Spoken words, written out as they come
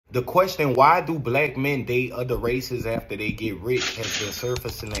The question, why do black men date other races after they get rich, has been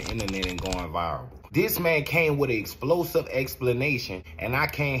surfacing the internet and going viral. This man came with an explosive explanation, and I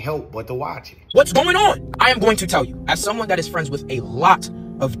can't help but to watch it. What's going on? I am going to tell you, as someone that is friends with a lot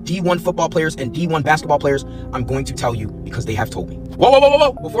of D1 football players and D1 basketball players, I'm going to tell you because they have told me.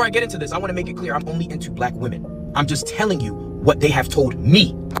 Whoa. Before I get into this, I want to make it clear I'm only into black women. I'm just telling you what they have told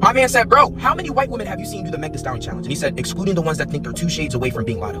me. My man said, bro, how many white women have you seen do the Meg Thee Stallion challenge? And he said, excluding the ones that think they're 2 shades away from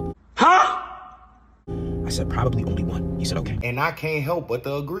being Lotto. Huh? I said, probably only 1. He said, okay. And I can't help but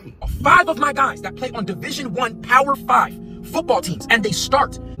to agree. 5 of my guys that play on Division I Power 5 football teams, and they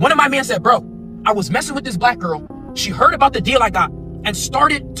start. One of my men said, bro, I was messing with this black girl. She heard about the deal I got and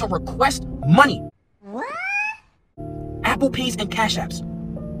started to request money. What? Apple Pays and Cash Apps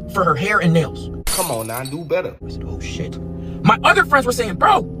for her hair and nails. Come on now, do better. I said, oh shit. My other friends were saying,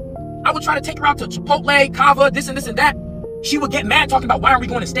 bro, I would try to take her out to Chipotle, Kava, this and that. She would get mad talking about, why are we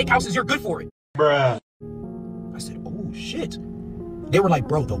going to steakhouses? You're good for it. Bruh. I said, oh shit. They were like,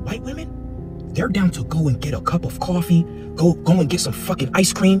 bro, the white women, they're down to go and get a cup of coffee, go and get some fucking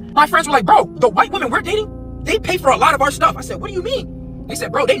ice cream. My friends were like, bro, the white women we're dating, they pay for a lot of our stuff. I said, what do you mean? They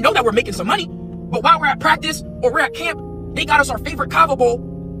said, bro, they know that we're making some money, but while we're at practice or we're at camp, they got us our favorite Kava bowl,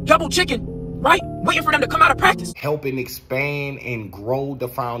 double chicken, right? Waiting for them to come out of practice. Helping expand and grow the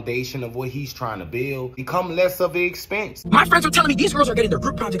foundation of what he's trying to build, become less of an expense. My friends are telling me these girls are getting their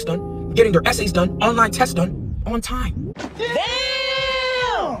group projects done, getting their essays done, online tests done, on time.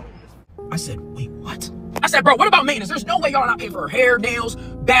 Damn! I said, wait, what? I said, bro, what about maintenance? There's no way y'all not paying for her hair, nails,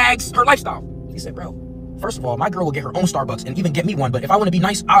 bags, her lifestyle. He said, bro, first of all, my girl will get her own Starbucks and even get me one, but if I want to be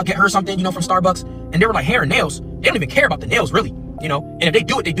nice, I'll get her something, you know, from Starbucks. And they were like, hair and nails, they don't even care about the nails, really. You know, and if they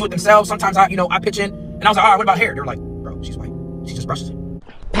do it themselves. Sometimes I pitch in, and I was like, all right, what about hair? They were like, bro, she's white. She just brushes it.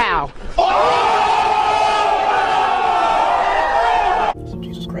 Pow. Oh!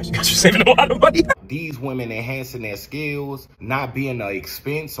 Jesus Christ, you guys are saving a lot of money. These women enhancing their skills, not being an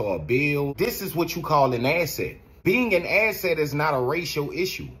expense or a bill. This is what you call an asset. Being an asset is not a racial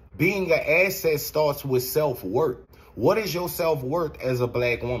issue. Being an asset starts with self-worth. What is your self-worth as a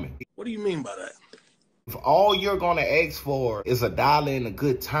black woman? What do you mean by that? If all you're going to ask for is $1 and a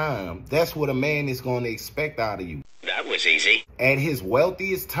good time, that's what a man is going to expect out of you. That was easy. At his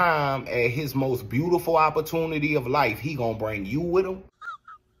wealthiest time, at his most beautiful opportunity of life, he going to bring you with him.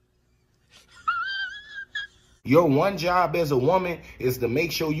 Your one job as a woman is to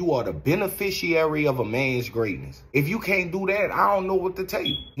make sure you are the beneficiary of a man's greatness. If you can't do that, I don't know what to tell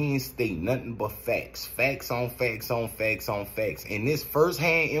you. He ain't state nothing but facts. Facts on facts on facts on facts. And this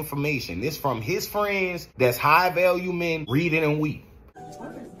first-hand information, this from his friends that's high-value men reading and weep. It's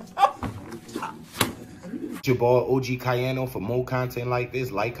your boy OG Cayano. For more content like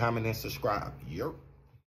this, like, comment, and subscribe. Yerp.